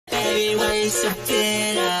so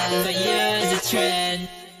bitter, but you're the trend.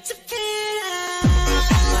 So bitter,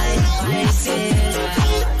 why so bitter,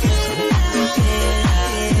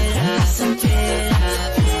 so bitter,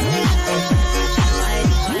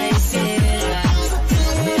 why so bitter.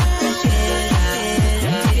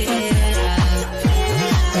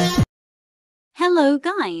 Hello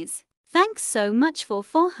guys, thanks so much for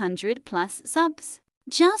 400 plus subs.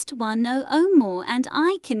 Just 100 more and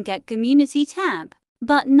I can get community tab.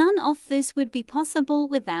 But none of this would be possible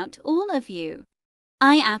without all of you.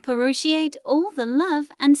 I appreciate all the love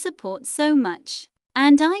and support so much.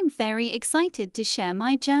 And I'm very excited to share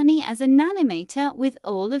my journey as an animator with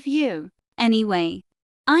all of you. Anyway,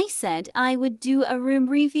 I said I would do a room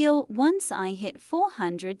reveal once I hit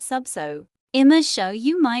 400 subs, so I'ma show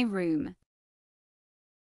you my room.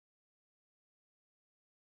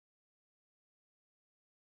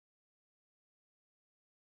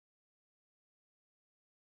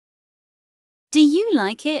 Do you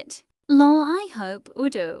like it? Lol, I hope you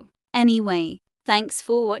do. Anyway, thanks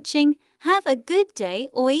for watching, have a good day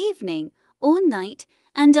or evening or night,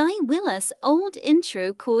 and I will us old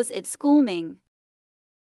intro cause it's calming.